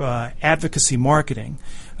promote advocacy marketing.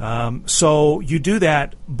 So you do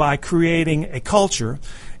that by creating a culture,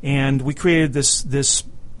 and we created this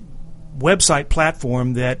website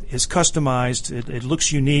platform that is customized. It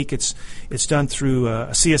looks unique. It's done through a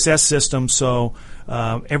CSS system, so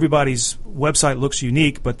everybody's website looks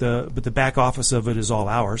unique, but the back office of it is all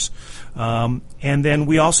ours. And then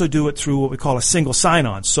we also do it through what we call a single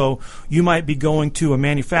sign-on. So you might be going to a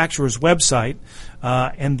manufacturer's website,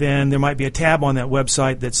 and then there might be a tab on that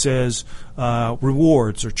website that says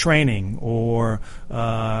rewards or training or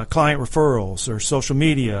client referrals or social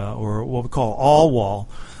media or what we call all-wall,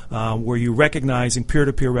 where you're recognizing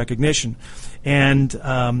peer-to-peer recognition. And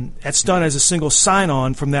that's done as a single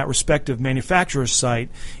sign-on from that respective manufacturer's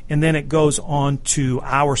site, and then it goes on to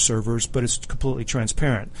our servers, but it's completely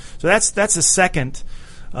transparent. So that's the second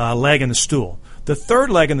leg in the stool. The third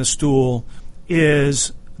leg in the stool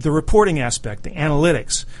is the reporting aspect, the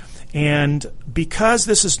analytics. And because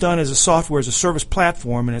this is done as a software as a service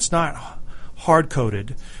platform and it's not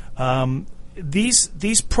hard-coded,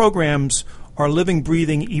 these programs are living,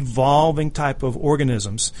 breathing, evolving type of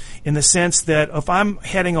organisms, in the sense that if I'm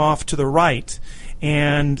heading off to the right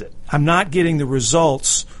and I'm not getting the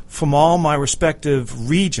results from all my respective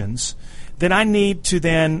regions, then I need to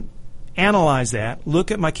then analyze that,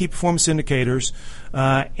 look at my key performance indicators,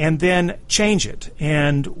 and then change it.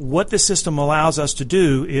 And what the system allows us to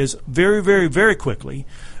do is very, very, very quickly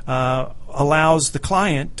allows the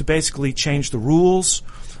client to basically change the rules,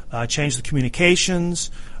 change the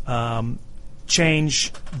communications,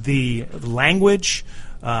 change the language,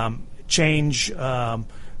 change the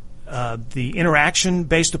interaction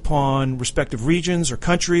based upon respective regions or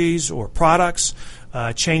countries or products,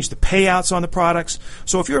 change the payouts on the products.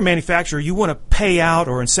 So if you're a manufacturer, you want to pay out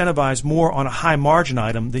or incentivize more on a high margin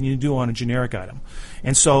item than you do on a generic item.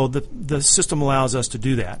 And so the system allows us to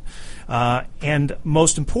do that. And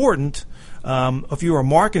most important, if you're a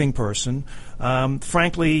marketing person,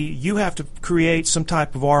 frankly, you have to create some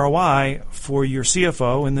type of ROI for your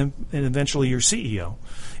CFO and eventually your CEO.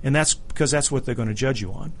 And that's because that's what they're going to judge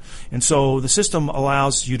you on. And so the system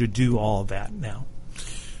allows you to do all of that now.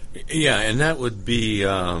 Yeah, and that would be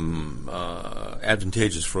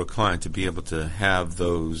advantageous for a client to be able to have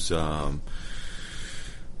those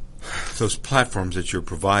platforms that you're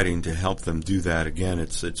providing to help them do that. Again,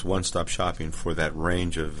 it's one-stop shopping for that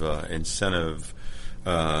range of incentive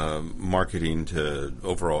marketing to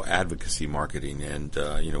overall advocacy marketing. And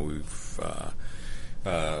we've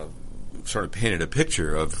sort of painted a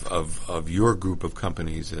picture of your group of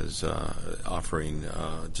companies as offering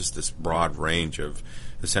just this broad range of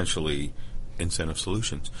essentially incentive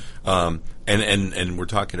solutions. And we're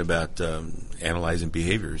talking about analyzing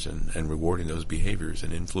behaviors and rewarding those behaviors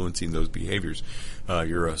and influencing those behaviors.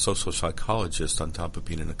 You're a social psychologist on top of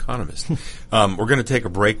being an economist. We're going to take a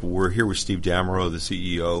break. We're here with Steve Damerow, the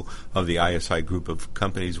CEO of the ISI group of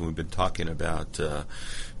companies. We've been talking about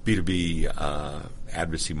B2B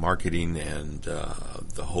advocacy marketing and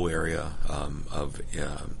the whole area of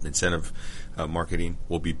incentive marketing.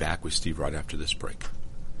 We'll be back with Steve right after this break.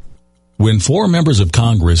 When 4 members of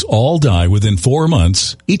Congress all die within 4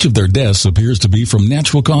 months, each of their deaths appears to be from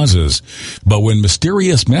natural causes. But when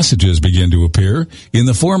mysterious messages begin to appear in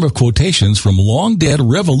the form of quotations from long-dead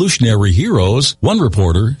revolutionary heroes, one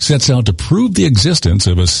reporter sets out to prove the existence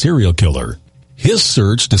of a serial killer. His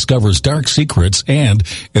search discovers dark secrets and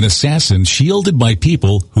an assassin shielded by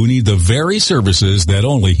people who need the very services that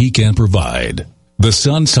only he can provide. The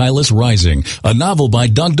Sun Silas Rising, a novel by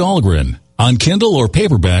Doug Dahlgren, on Kindle or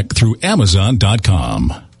paperback through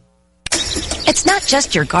Amazon.com. It's not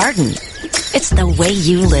just your garden. It's the way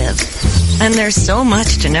you live. And there's so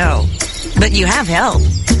much to know. But you have help.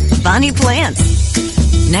 Bonnie Plants.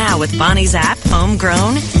 Now with Bonnie's app,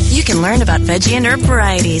 Homegrown, you can learn about veggie and herb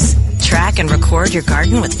varieties, track and record your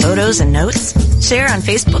garden with photos and notes, share on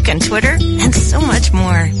Facebook and Twitter, and so much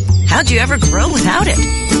more. How'd you ever grow without it?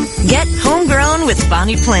 Get Homegrown with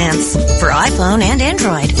Bonnie Plants for iPhone and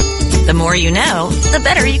Android. The more you know, the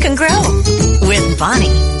better you can grow. With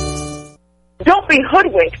Bonnie. Don't be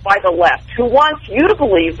hoodwinked by the left, who wants you to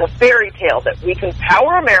believe the fairy tale that we can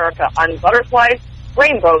power America on butterflies,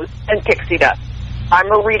 rainbows, and pixie dust. I'm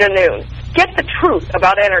Marita Noon. Get the truth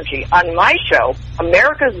about energy on my show,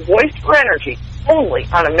 America's Voice for Energy, only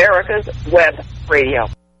on America's Web Radio.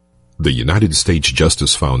 The United States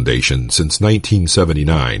Justice Foundation since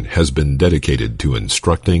 1979 has been dedicated to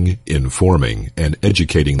instructing, informing, and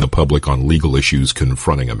educating the public on legal issues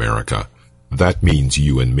confronting America. That means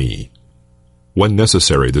you and me. When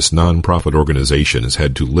necessary, this nonprofit organization has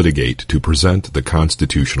had to litigate to present the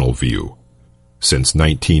constitutional view. Since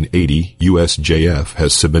 1980, USJF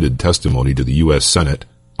has submitted testimony to the U.S. Senate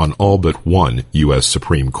on all but one U.S.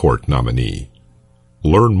 Supreme Court nominee.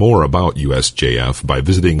 Learn more about USJF by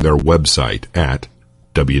visiting their website at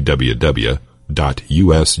www.usjf.net.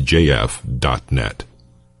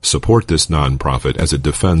 Support this nonprofit as it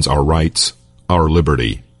defends our rights, our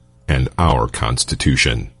liberty, and our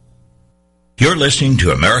Constitution. You're listening to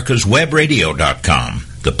America'sWebRadio.com,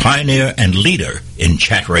 the pioneer and leader in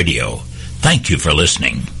chat radio. Thank you for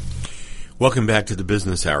listening. Welcome back to the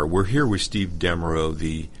Business Hour. We're here with Steve Demereaux,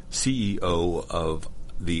 the CEO of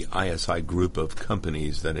the ISI group of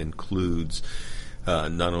companies that includes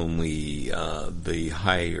not only the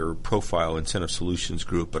higher profile Incentive Solutions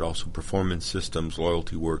Group, but also Performance Systems,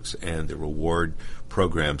 Loyalty Works, and the Reward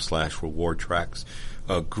Program / Reward Tracks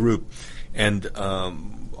group. And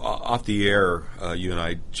off the air, you and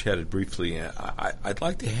I chatted briefly. I'd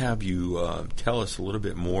like to have you tell us a little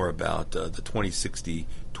bit more about the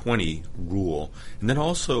 20-60-20 rule, and then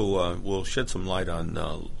also we'll shed some light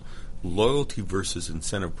on loyalty versus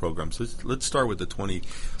incentive programs. Let's start with the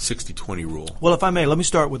 20-60-20 rule. Well, if I may, let me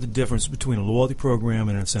start with the difference between a loyalty program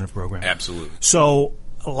and an incentive program. Absolutely. So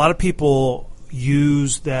a lot of people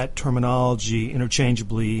use that terminology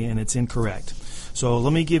interchangeably, and it's incorrect. So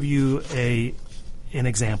let me give you an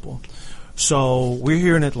example. So we're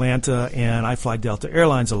here in Atlanta, and I fly Delta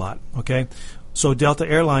Airlines a lot, okay? So Delta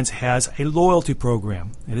Airlines has a loyalty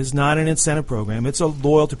program. It is not an incentive program. It's a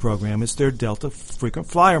loyalty program. It's their Delta Frequent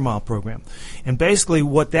Flyer Mile program. And basically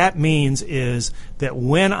what that means is that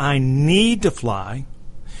when I need to fly,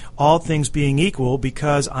 all things being equal,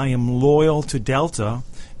 because I am loyal to Delta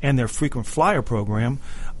and their frequent flyer program,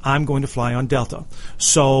 I'm going to fly on Delta.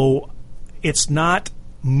 So it's not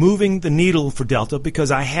moving the needle for Delta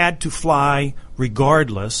because I had to fly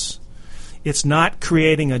regardless. It's not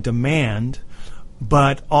creating a demand,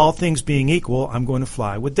 but all things being equal, I'm going to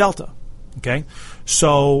fly with Delta. Okay?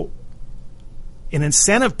 So an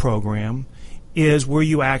incentive program is where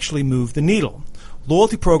you actually move the needle.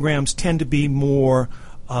 Loyalty programs tend to be more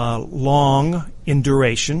long in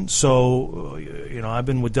duration. So, I've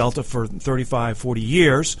been with Delta for 35, 40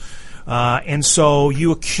 years. And so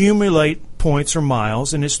you accumulate points or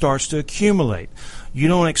miles, and it starts to accumulate. You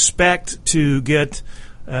don't expect to get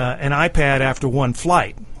an iPad after one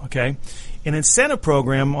flight, okay? An incentive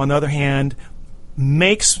program, on the other hand,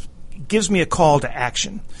 gives me a call to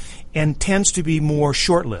action and tends to be more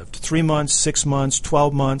short-lived, 3 months, 6 months,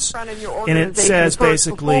 12 months. And it says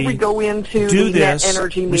basically, do this,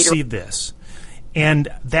 receive this. And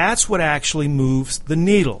that's what actually moves the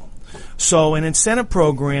needle. So an incentive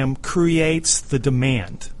program creates the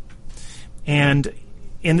demand. And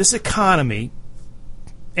in this economy,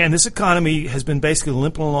 and this economy has been basically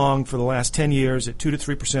limping along for the last 10 years at 2 to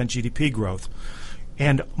 3% GDP growth.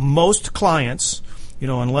 And most clients,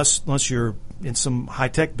 unless you're in some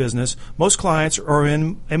high-tech business, most clients are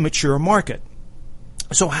in a mature market.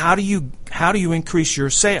 So how do you increase your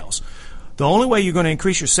sales? The only way you're going to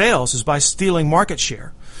increase your sales is by stealing market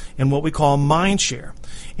share and what we call mind share.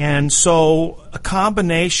 And so a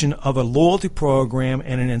combination of a loyalty program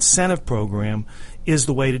and an incentive program is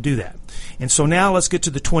the way to do that. And so now let's get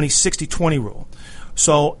to the 20-60-20 rule.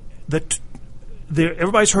 So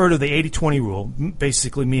everybody's heard of the 80-20 rule,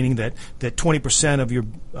 basically meaning that 20%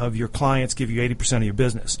 of your clients give you 80% of your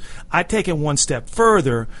business. I take it one step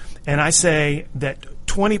further, and I say that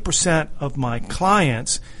 20% of my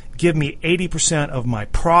clients give me 80% of my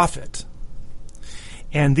profit.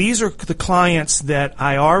 And these are the clients that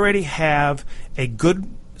I already have a good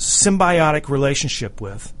symbiotic relationship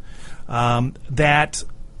with, that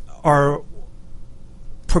are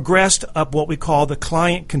progressed up what we call the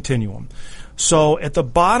client continuum. So at the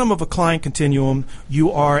bottom of a client continuum,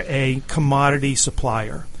 you are a commodity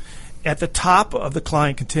supplier. At the top of the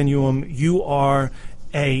client continuum, you are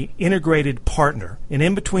a integrated partner. And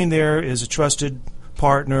in between there is a trusted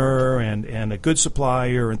partner and a good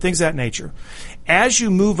supplier and things of that nature. As you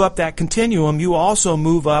move up that continuum, you also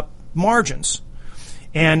move up margins.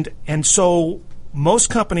 And so most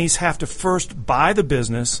companies have to first buy the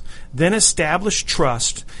business, then establish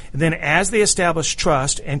trust, and then as they establish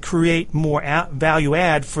trust and create more value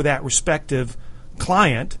add for that respective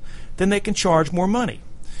client, then they can charge more money.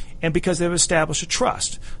 And because they've established a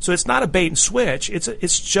trust. So it's not a bait and switch.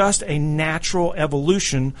 It's just a natural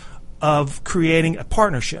evolution of creating a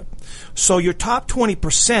partnership. So your top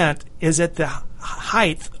 20% is at the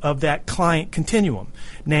height of that client continuum.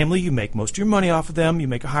 Namely, you make most of your money off of them, you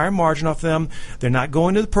make a higher margin off of them, they're not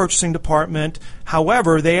going to the purchasing department.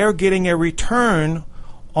 However, they are getting a return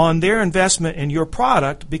on their investment in your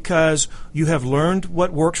product because you have learned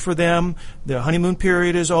what works for them, the honeymoon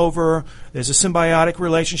period is over, there's a symbiotic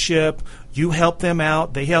relationship, you help them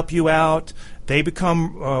out, they help you out, they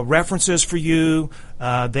become references for you,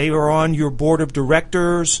 they are on your board of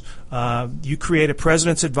directors, you create a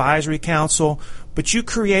president's advisory council, but you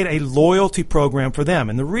create a loyalty program for them.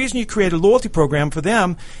 And the reason you create a loyalty program for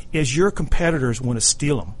them is your competitors want to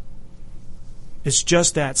steal them. It's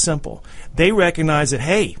just that simple. They recognize that,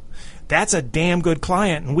 hey, that's a damn good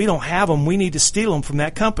client and we don't have them. We need to steal them from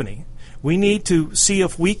that company. We need to see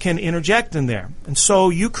if we can interject in there. And so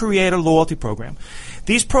you create a loyalty program.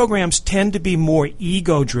 These programs tend to be more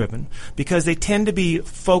ego-driven because they tend to be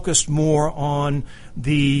focused more on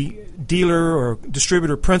the dealer or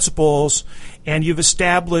distributor principles, and you've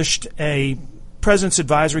established a President's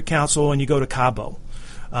Advisory Council and you go to Cabo.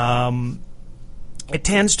 It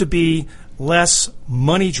tends to be less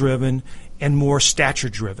money-driven and more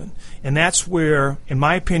stature-driven. And that's where, in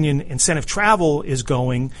my opinion, incentive travel is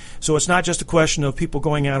going. So it's not just a question of people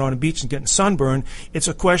going out on a beach and getting sunburned. It's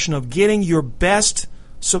a question of getting your best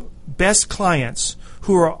clients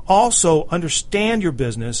who are also understand your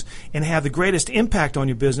business and have the greatest impact on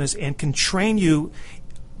your business and can train you.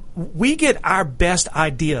 We get our best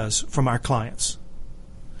ideas from our clients.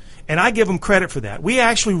 And I give them credit for that. We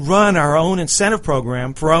actually run our own incentive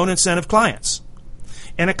program for our own incentive clients.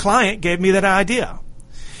 And a client gave me that idea.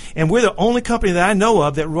 And we're the only company that I know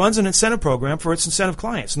of that runs an incentive program for its incentive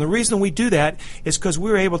clients. And the reason we do that is because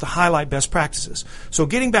we're able to highlight best practices. So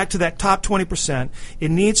getting back to that top 20%,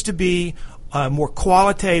 it needs to be more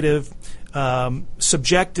qualitative,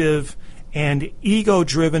 subjective, and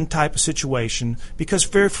ego-driven type of situation because,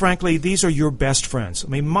 very frankly, these are your best friends. I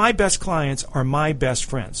mean, my best clients are my best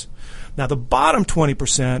friends. Now, the bottom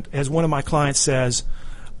 20%, as one of my clients says,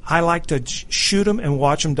 I like to shoot them and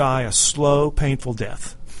watch them die a slow, painful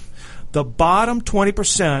death. The bottom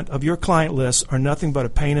 20% of your client list are nothing but a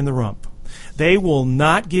pain in the rump. They will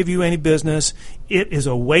not give you any business. It is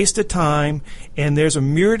a waste of time, and there's a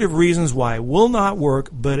myriad of reasons why it will not work,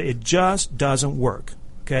 but it just doesn't work.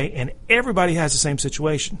 Okay? And everybody has the same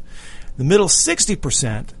situation. The middle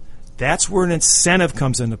 60%, that's where an incentive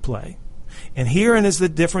comes into play. And herein is the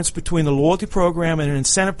difference between the loyalty program and an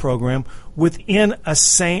incentive program within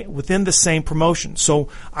the same promotion. So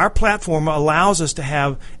our platform allows us to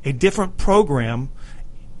have a different program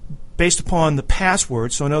based upon the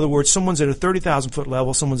password. So in other words, someone's at a 30,000 foot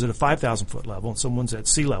level, someone's at a 5,000 foot level, and someone's at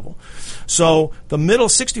sea level. So the middle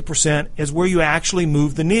 60% is where you actually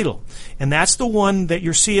move the needle. And that's the one that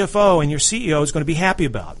your CFO and your CEO is going to be happy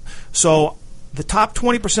about. So the top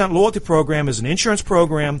 20% loyalty program is an insurance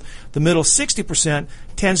program. The middle 60%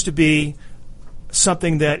 tends to be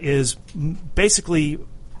something that is basically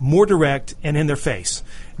more direct and in their face.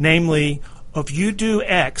 Namely, if you do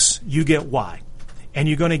X, you get Y. And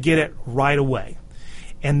you're going to get it right away.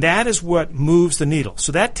 And that is what moves the needle.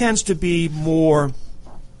 So that tends to be more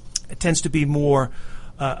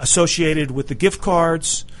associated with the gift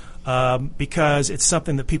cards because it's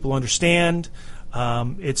something that people understand.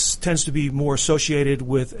 It tends to be more associated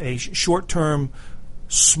with a short-term,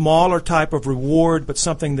 smaller type of reward, but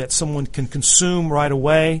something that someone can consume right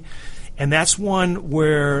away. And that's one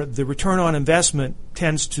where the return on investment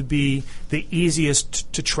tends to be the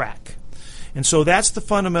easiest to track. And so that's the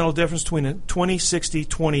fundamental difference between a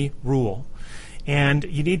 20-60-20 rule. And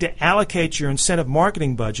you need to allocate your incentive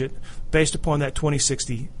marketing budget based upon that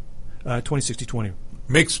 20-60-20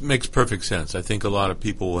 Makes perfect sense. I think a lot of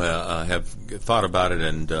people have thought about it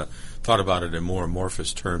and thought about it in more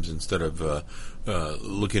amorphous terms instead of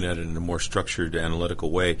looking at it in a more structured,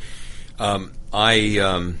 analytical way. I'm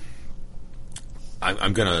going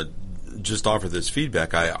to just offer this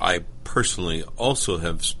feedback. I personally also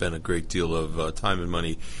have spent a great deal of time and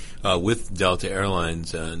money with Delta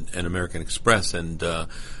Airlines and American Express, and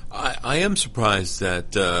I am surprised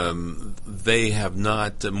that they have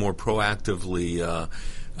not more proactively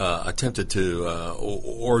attempted to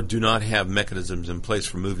or do not have mechanisms in place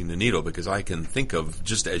for moving the needle, because I can think of,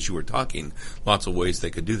 just as you were talking, lots of ways they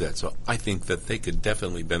could do that. So I think that they could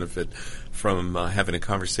definitely benefit from having a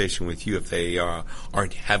conversation with you if they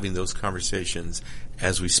aren't having those conversations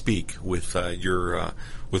as we speak with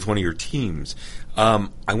with one of your teams.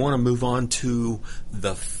 I want to move on to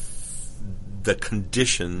the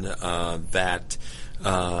condition that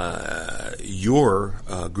your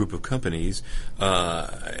group of companies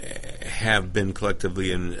have been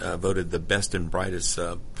collectively voted the best and brightest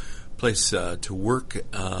place to work.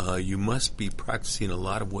 You must be practicing a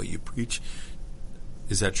lot of what you preach.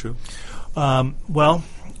 Is that true? Well,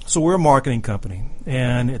 so we're a marketing company,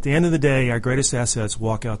 and at the end of the day, our greatest assets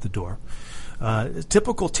walk out the door.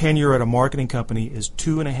 Typical tenure at a marketing company is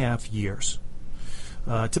 2.5 years.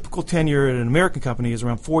 Typical tenure at an American company is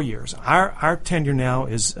around 4 years. Our tenure now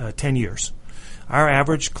is 10 years. Our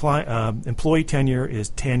average employee tenure is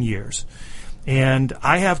 10 years. And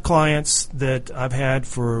I have clients that I've had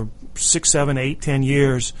for 6, 7, 8, 10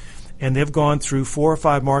 years, and they've gone through 4 or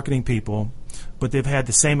 5 marketing people, but they've had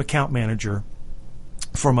the same account manager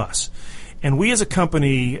from us. And we as a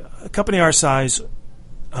company our size,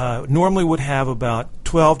 normally would have about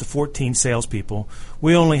 12 to 14 salespeople.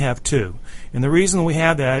 We only have 2. And the reason we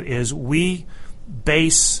have that is we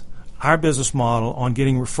base our business model on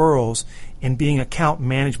getting referrals and being account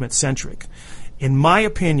management centric. In my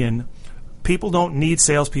opinion, people don't need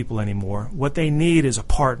salespeople anymore. What they need is a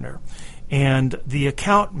partner. And the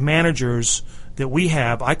account managers that we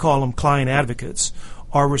have, I call them client advocates,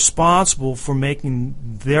 are responsible for making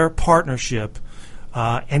their partnership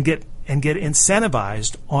and get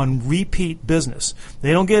incentivized on repeat business.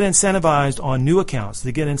 They don't get incentivized on new accounts.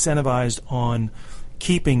 They get incentivized on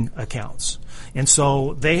keeping accounts. And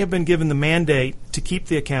so they have been given the mandate to keep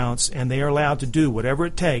the accounts, and they are allowed to do whatever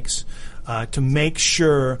it takes to make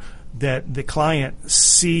sure that the client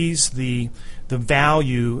sees the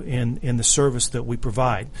value in the service that we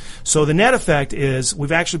provide. So the net effect is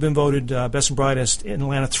we've actually been voted best and brightest in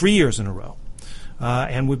Atlanta 3 years in a row,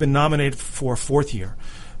 and we've been nominated for a 4th year.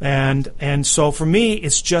 And so for me,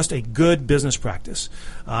 it's just a good business practice.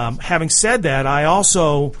 Having said that, I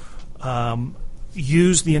also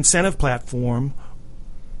use the incentive platform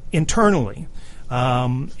internally,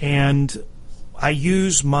 and I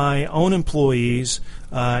use my own employees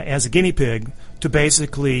as a guinea pig to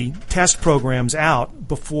basically test programs out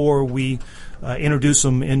before we introduce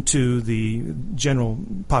them into the general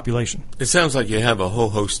population. It sounds like you have a whole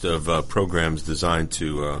host of programs designed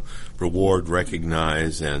to reward,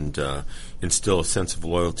 recognize, and instill a sense of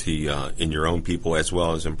loyalty in your own people, as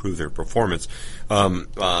well as improve their performance.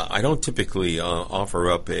 I don't typically offer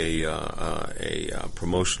up a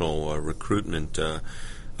promotional recruitment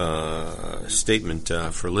statement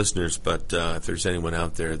for listeners, but if there's anyone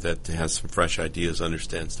out there that has some fresh ideas,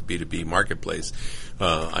 understands the B2B marketplace,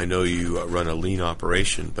 I know you run a lean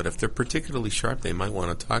operation, but if they're particularly sharp, they might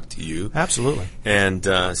want to talk to you. Absolutely. And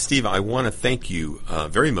Steve, I want to thank you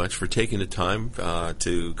very much for taking the time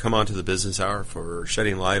to come onto the Business Hour, for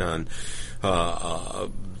shedding light on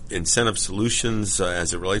incentive solutions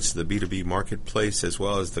as it relates to the B2B marketplace as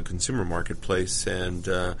well as the consumer marketplace. And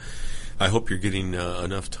I hope you're getting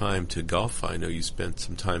enough time to golf. I know you spent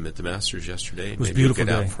some time at the Masters yesterday. It was Maybe a beautiful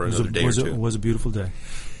you'll get day. out for another day or two. It was a beautiful day.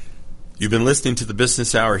 You've been listening to the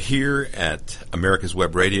Business Hour here at America's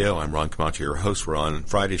Web Radio. I'm Ron Camacho, your host. We're on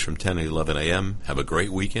Fridays from 10 to 11 a.m. Have a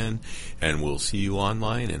great weekend, and we'll see you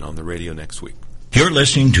online and on the radio next week. You're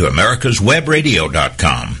listening to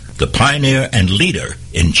America'sWebRadio.com, the pioneer and leader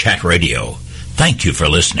in chat radio. Thank you for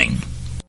listening.